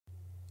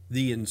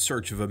The In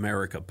Search of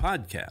America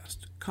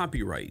podcast,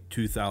 copyright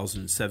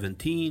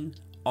 2017,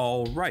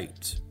 all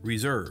rights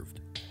reserved.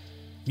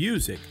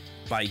 Music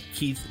by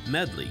Keith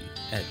Medley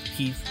at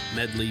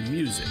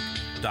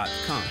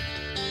keithmedleymusic.com.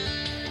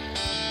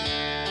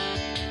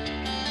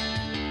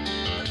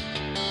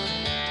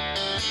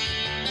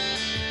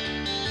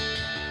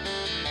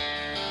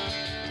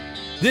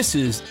 This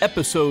is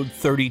episode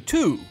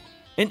 32,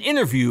 an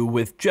interview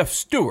with Jeff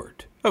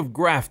Stewart of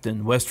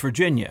Grafton, West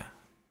Virginia.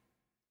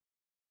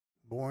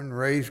 Born and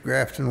raised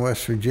Grafton,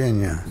 West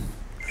Virginia.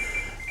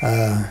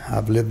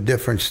 I've lived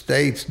different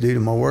states due to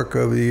my work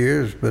over the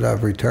years, but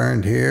I've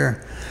returned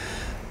here.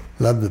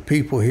 Love the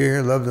people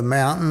here, love the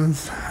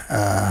mountains.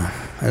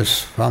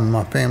 That's from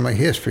my family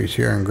histories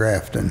here in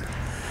Grafton.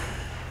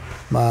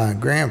 My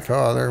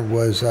grandfather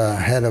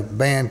had a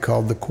band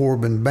called the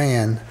Corbin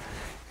Band,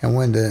 and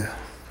when the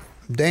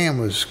dam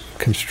was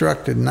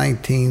constructed in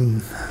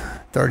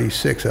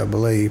 1936, I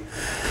believe,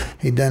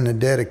 he done a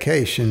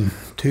dedication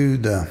to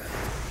the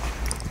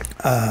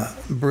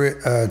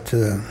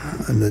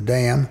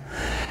dam,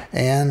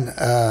 and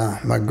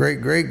my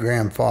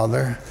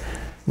great-great-grandfather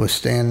was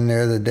standing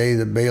there the day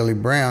that Bailey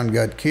Brown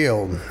got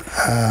killed.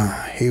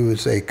 He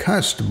was a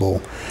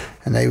constable,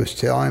 and they was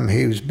telling him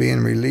he was being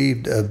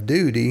relieved of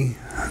duty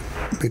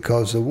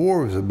because the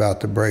war was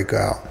about to break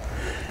out.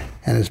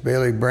 And as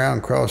Bailey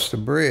Brown crossed the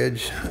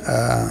bridge,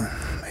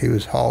 he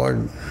was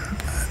hollered,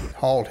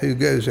 "Halt, who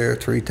goes there?"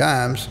 3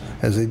 times,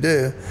 as they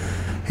do.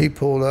 He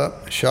pulled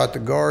up, shot the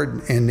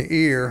guard in the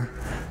ear,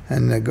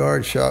 and the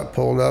guard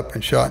pulled up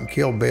and shot and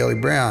killed Bailey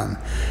Brown.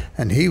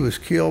 And he was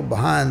killed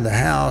behind the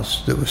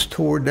house that was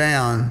tore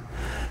down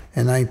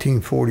in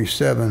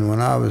 1947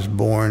 when I was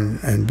born,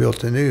 and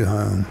built a new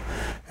home.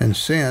 And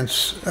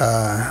since,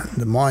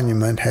 the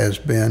monument has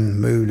been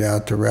moved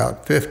out to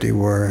Route 50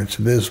 where it's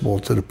visible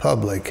to the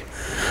public.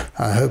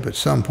 I hope at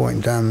some point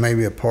in time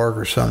maybe a park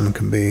or something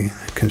can be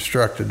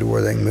constructed to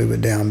where they can move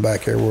it down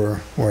back here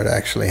where it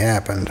actually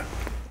happened.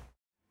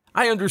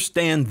 I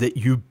understand that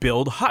you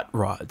build hot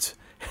rods.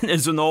 And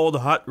as an old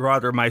hot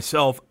rodder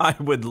myself, I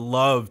would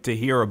love to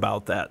hear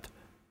about that.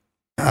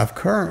 I've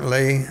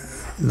currently,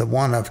 the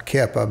one I've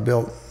kept, I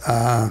built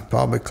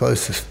probably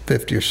close to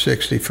 50 or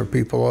 60 for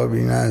people all over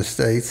the United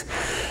States.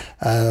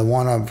 The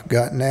one I've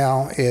got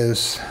now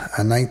is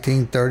a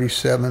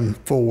 1937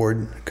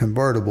 Ford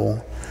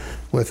convertible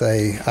with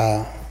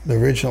the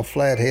original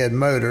flathead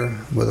motor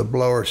with a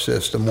blower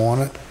system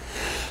on it.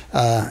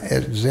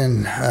 It's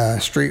in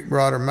Street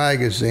Rodder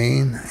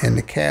magazine, and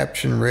the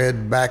caption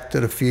read, "Back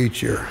to the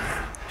Future,"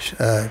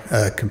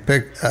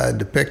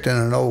 depicting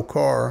an old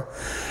car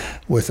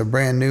with a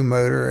brand new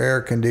motor,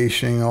 air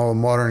conditioning, all the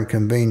modern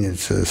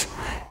conveniences.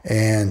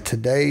 And to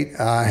date,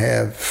 I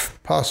have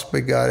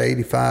possibly got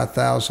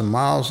 85,000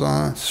 miles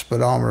on it. The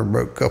speedometer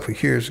broke a couple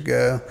of years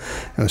ago,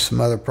 and with some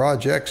other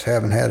projects,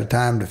 haven't had a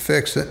time to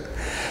fix it.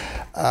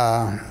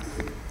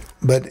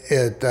 But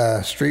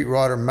Street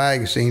Rodder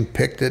magazine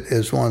picked it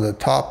as one of the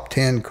top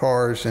 10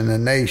 cars in the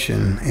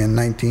nation in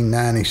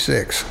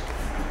 1996.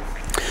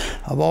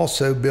 I've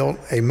also built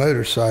a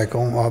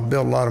motorcycle. I've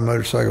built a lot of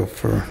motorcycles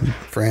for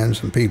friends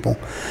and people,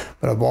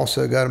 but I've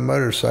also got a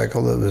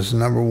motorcycle that was the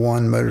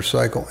 #1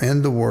 motorcycle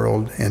in the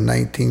world in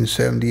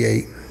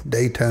 1978,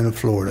 Daytona,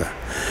 Florida.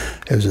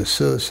 It was a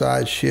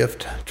Suicide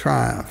Shift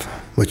Triumph,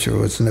 which there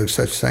was no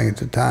such thing at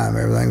the time.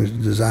 Everything was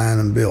designed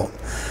and built.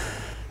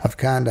 I've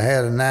kind of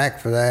had a knack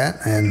for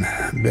that and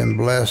been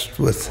blessed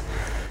with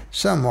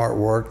some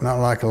artwork, not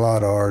like a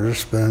lot of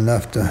artists, but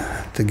enough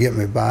to get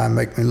me by and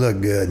make me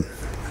look good.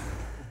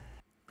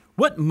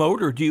 What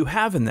motor do you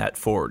have in that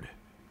Ford?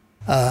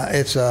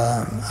 It's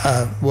the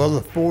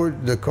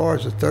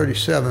car's a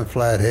 37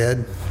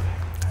 flathead,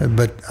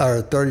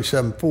 or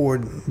 37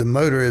 Ford. The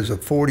motor is a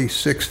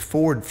 46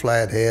 Ford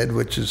flathead,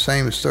 which is the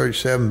same as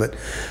 37, but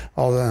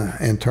all the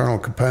internal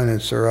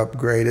components are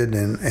upgraded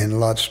and a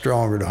lot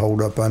stronger to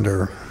hold up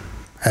under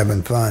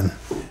having fun.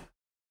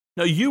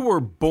 Now, you were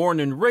born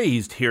and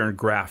raised here in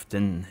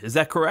Grafton, is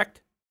that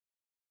correct?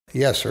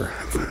 Yes, sir.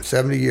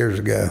 70 years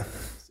ago.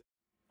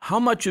 How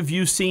much have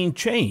you seen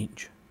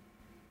change?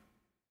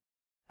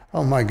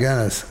 Oh, my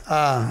goodness.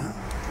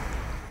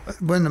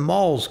 When the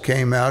malls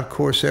came out, of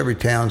course, every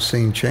town's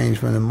seen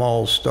change when the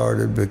malls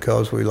started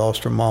because we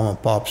lost our mom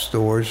and pop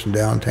stores in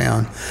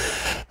downtown.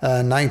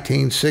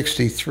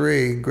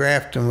 1963,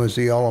 Grafton was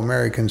the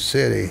all-American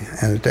city,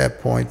 and at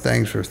that point,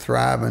 things were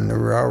thriving. The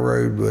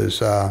railroad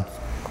was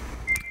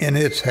in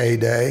its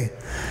heyday.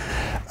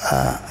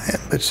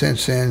 But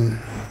since then,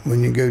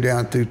 when you go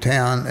down through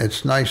town,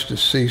 it's nice to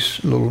see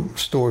little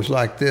stores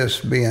like this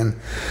being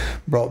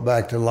brought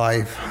back to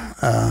life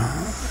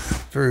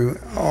through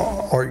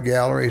art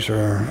galleries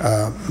or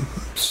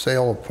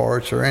sale of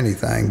parts or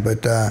anything.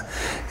 But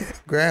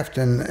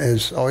Grafton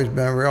has always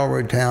been a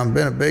railroad town,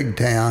 been a big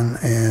town,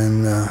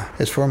 and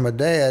it's where my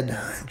dad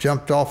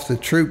jumped off the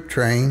troop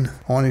train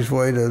on his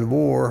way to the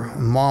war.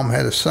 Mom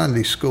had a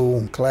Sunday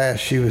school class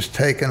she was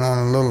taking on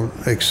a little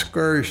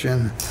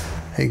excursion.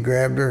 He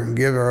grabbed her and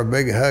gave her a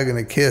big hug and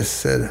a kiss,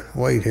 said,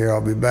 "Wait here, I'll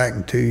be back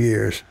in 2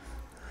 years."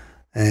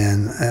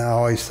 And I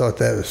always thought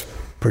that was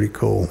pretty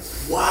cool.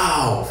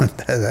 Wow.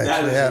 That is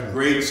happened. A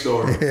great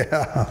story.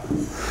 Yeah,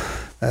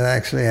 that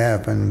actually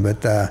happened.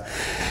 But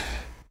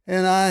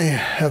and I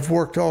have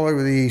worked all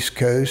over the East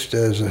Coast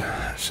as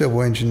a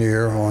civil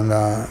engineer on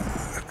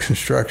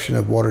construction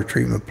of water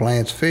treatment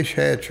plants, fish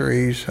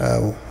hatcheries,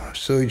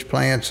 sewage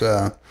plants,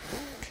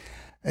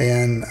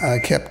 and I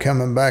kept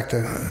coming back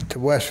to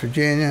West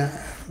Virginia.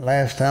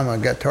 Last time I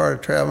got tired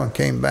of traveling,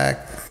 came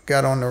back,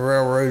 got on the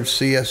railroad,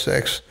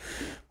 CSX.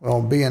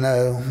 Well,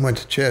 B&O, went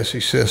to chassis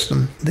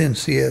system, then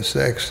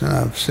CSX, and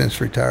I've since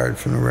retired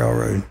from the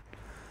railroad.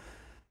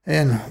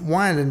 And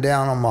winding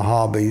down on my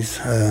hobbies.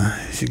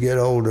 As you get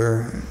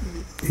older,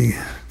 you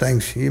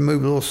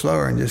move a little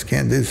slower and just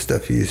can't do the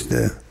stuff you used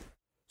to do.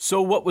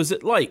 So what was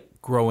it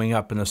like growing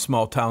up in a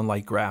small town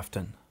like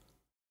Grafton?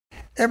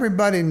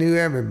 Everybody knew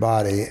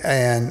everybody,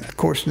 and of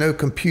course no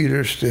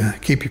computers to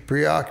keep you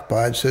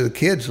preoccupied, so the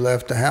kids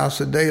left the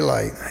house at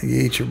daylight.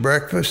 You eat your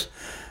breakfast,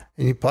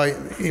 and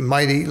you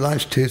might eat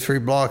lunch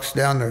 2-3 blocks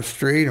down the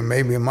street or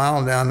maybe a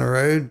mile down the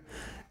road,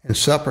 and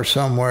supper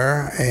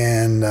somewhere.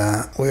 And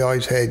we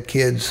always had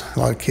a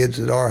lot of kids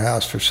at our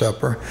house for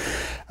supper.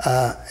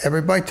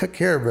 Everybody took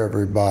care of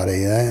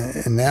everybody.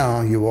 And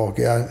now you walk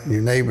out,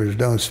 your neighbors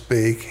don't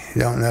speak.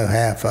 You don't know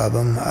half of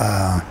them.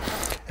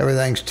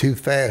 Everything's too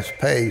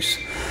fast-paced.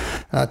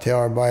 And I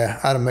tell everybody,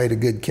 I'd have made a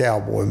good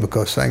cowboy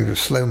because things were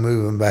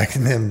slow-moving back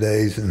in them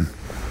days. And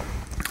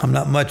I'm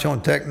not much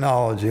on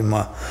technology.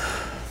 My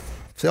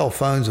cell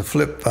phone's a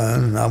flip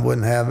phone, and I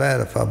wouldn't have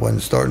that if I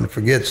wasn't starting to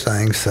forget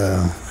things.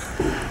 So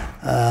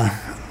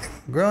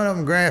growing up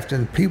in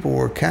Grafton, people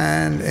were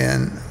kind,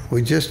 and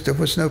there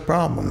was no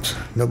problems.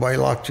 Nobody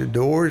locked your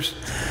doors.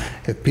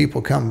 If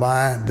people come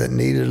by that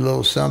needed a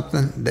little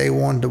something, they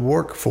wanted to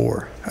work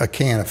for a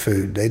can of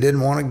food. They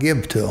didn't want to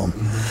give to them.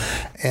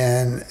 Mm-hmm.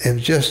 And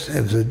it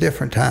was a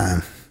different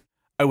time.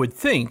 I would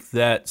think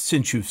that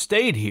since you've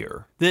stayed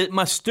here, that it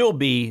must still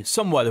be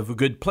somewhat of a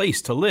good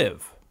place to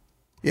live.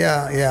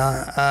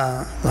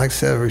 Yeah. Like I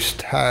said, I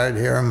retired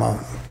here. My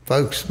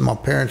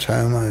parents'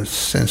 home, they've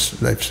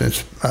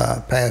since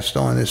passed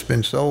on. It's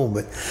been sold,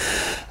 but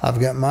I've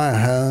got my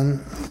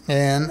home,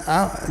 and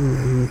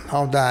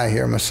I'll die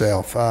here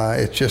myself.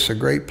 It's just a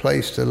great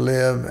place to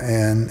live,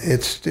 and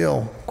it's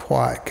still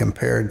quiet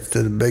compared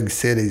to the big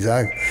cities.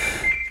 I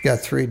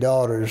got 3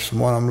 daughters.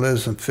 One of them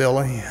lives in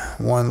Philly,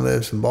 one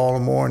lives in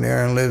Baltimore, and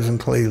Erin lives in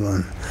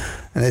Cleveland.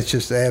 And it's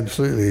just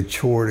absolutely a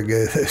chore to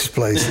go to those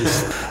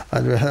places. I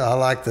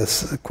like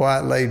this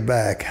quiet, laid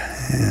back.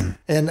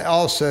 And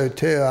also,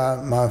 too,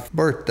 my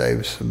birthday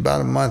was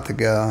about a month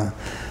ago,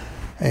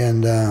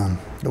 and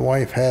the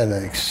wife had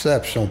an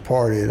exceptional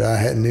party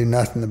that I knew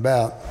nothing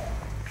about.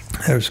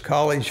 There was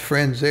college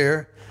friends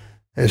there.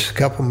 There's a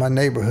couple of my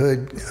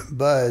neighborhood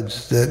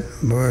buds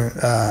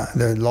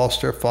that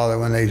lost their father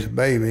when they was a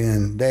baby,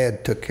 and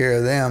Dad took care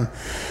of them.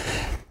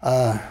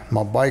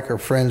 My biker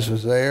friends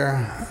was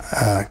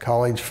there,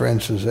 college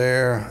friends was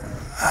there,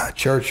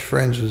 church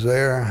friends was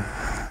there,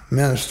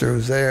 minister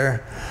was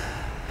there,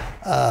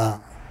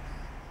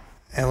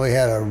 and we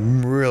had a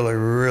really,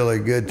 really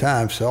good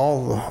time. So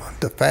all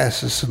the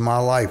fastest of my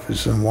life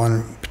was in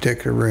one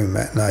particular room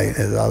that night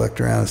as I looked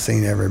around and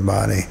seen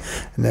everybody.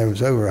 And there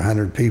was over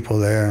 100 people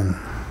there, and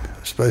it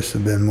was supposed to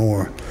have been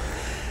more.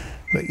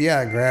 But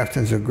yeah,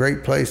 Grafton's a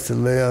great place to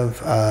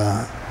live.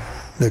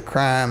 There's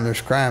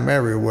crime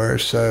everywhere.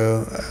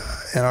 So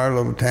in our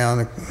little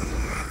town,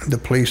 the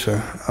police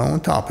are on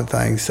top of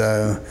things.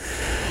 So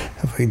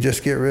if we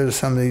just get rid of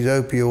some of these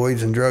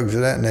opioids and drugs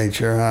of that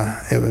nature,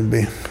 it would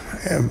be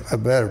a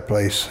better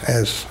place,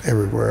 as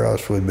everywhere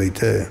else would be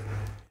too.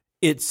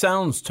 It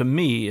sounds to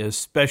me,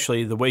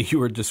 especially the way you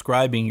were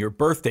describing your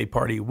birthday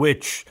party,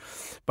 which,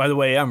 by the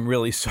way, I'm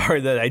really sorry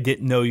that I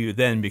didn't know you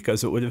then,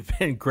 because it would have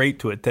been great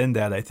to attend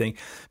that, I think.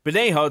 But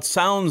anyhow, it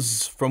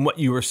sounds from what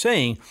you were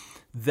saying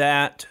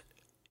that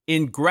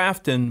in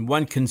Grafton,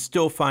 one can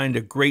still find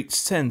a great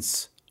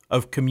sense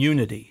of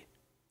community.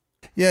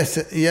 Yes,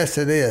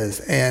 it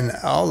is. And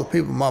all the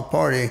people at my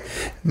party,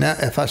 now,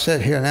 if I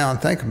sit here now and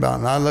think about it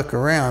and I look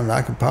around,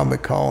 I could probably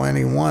call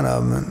any one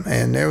of them.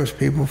 And there was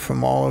people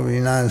from all over the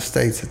United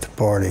States at the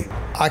party.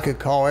 I could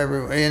call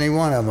any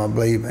one of them, I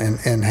believe,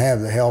 and have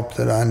the help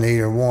that I need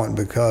or want,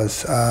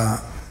 because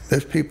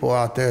there's people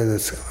out there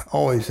that's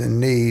always in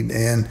need.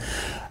 And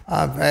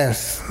I've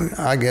asked,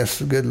 I guess,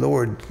 the good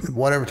Lord,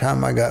 whatever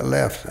time I got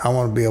left, I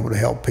want to be able to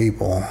help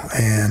people.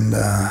 And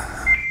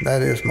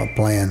that is my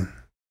plan.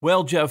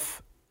 Well,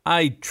 Jeff,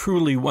 I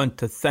truly want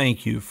to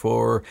thank you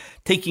for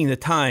taking the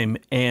time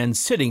and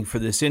sitting for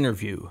this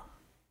interview.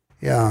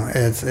 Yeah,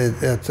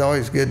 it's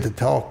always good to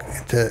talk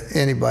to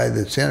anybody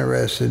that's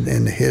interested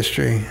in the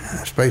history,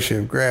 especially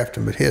of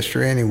Grafton, but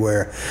history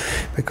anywhere,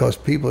 because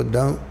people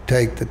don't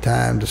take the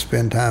time to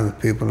spend time with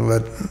people to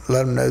let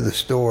them know the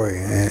story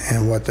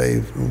and what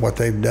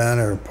they've done,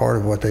 or part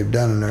of what they've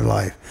done in their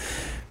life.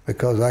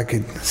 because I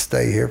could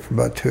stay here for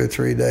about 2 or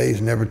 3 days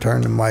and never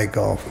turn the mic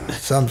off.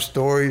 Some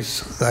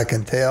stories I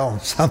can tell,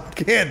 some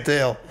can't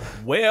tell.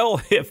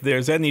 Well, if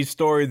there's any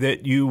story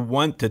that you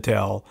want to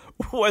tell,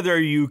 whether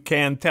you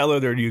can tell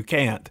it or you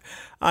can't,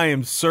 I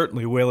am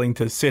certainly willing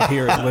to sit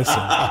here and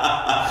listen.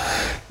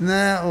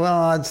 Nah,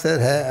 well,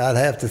 I'd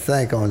have to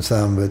think on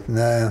some, but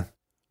nah.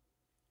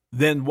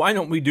 Then why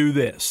don't we do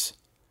this?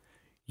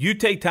 You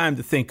take time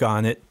to think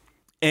on it,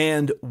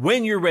 and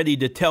when you're ready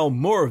to tell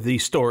more of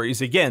these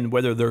stories, again,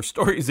 whether they're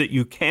stories that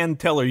you can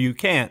tell or you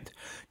can't,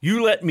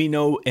 you let me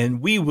know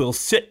and we will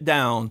sit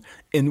down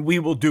and we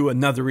will do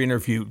another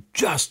interview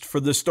just for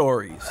the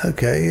stories.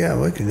 Okay,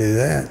 yeah, we can do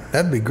that.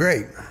 That'd be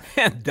great.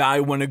 And I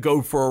want to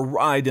go for a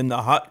ride in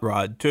the hot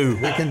rod, too.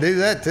 We can do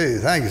that, too.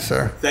 Thank you,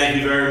 sir.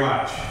 Thank you very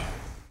much.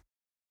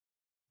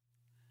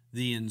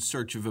 The In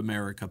Search of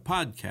America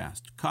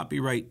podcast,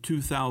 copyright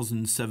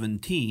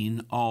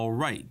 2017, all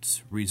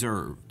rights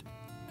reserved.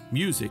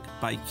 Music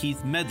by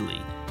Keith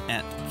Medley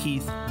at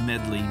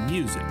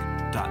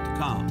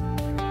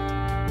keithmedleymusic.com.